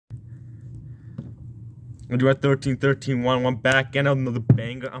We're doing a 13-13-1 back and another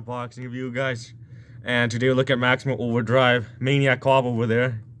banger unboxing review, guys. And today we look at Maximum Overdrive. Maniac Cobb over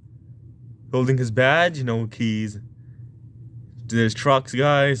there, holding his badge, no keys. There's trucks,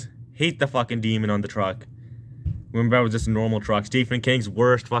 guys. Hate the fucking demon on the truck. Remember, that was just a normal truck. Stephen King's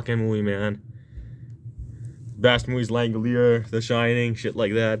worst fucking movie, man. Best movies, Langolier, The Shining, shit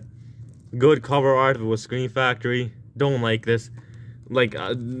like that. Good cover art if it was Scream Factory. Don't like this. Like,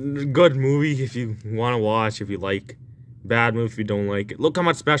 good movie if you want to watch, if you like. Bad movie if you don't like it. Look how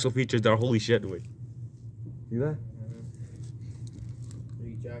much special features there are. Holy shit, wait. See that?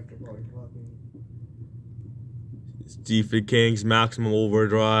 Stephen King's Maximum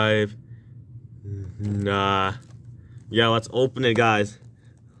Overdrive. Nah. Yeah, let's open it, guys.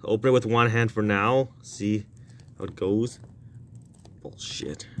 Open it with one hand for now. See how it goes.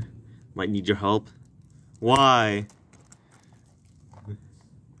 Bullshit. Might need your help. Why?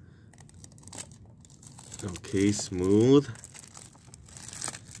 Okay, smooth.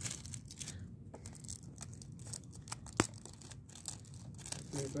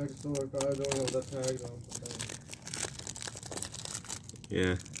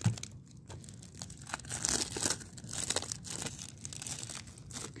 Yeah.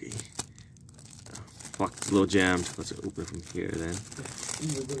 Okay. Oh, fuck, it's a little jammed. Let's open it from here then.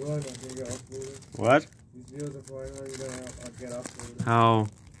 What? How?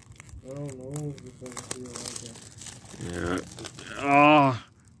 I don't know. Yeah. Oh.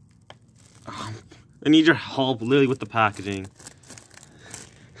 I need your help, literally, with the packaging.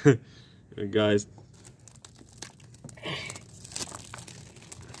 Hey, guys.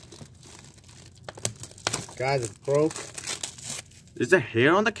 Guys, it's broke. Is there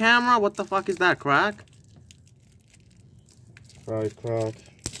hair on the camera? What the fuck is that? Crack? Probably crack.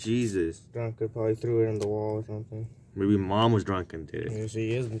 Jesus. Drunkard probably threw it in the wall or something. Maybe mom was drunk and did it. Yes,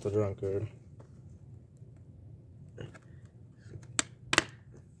 he isn't a drunkard.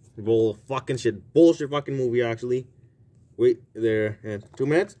 Bull fucking shit. Bullshit fucking movie, actually. Wait, there. And 2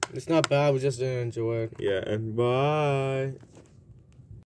 minutes? It's not bad, we just didn't enjoy it. Yeah, and bye.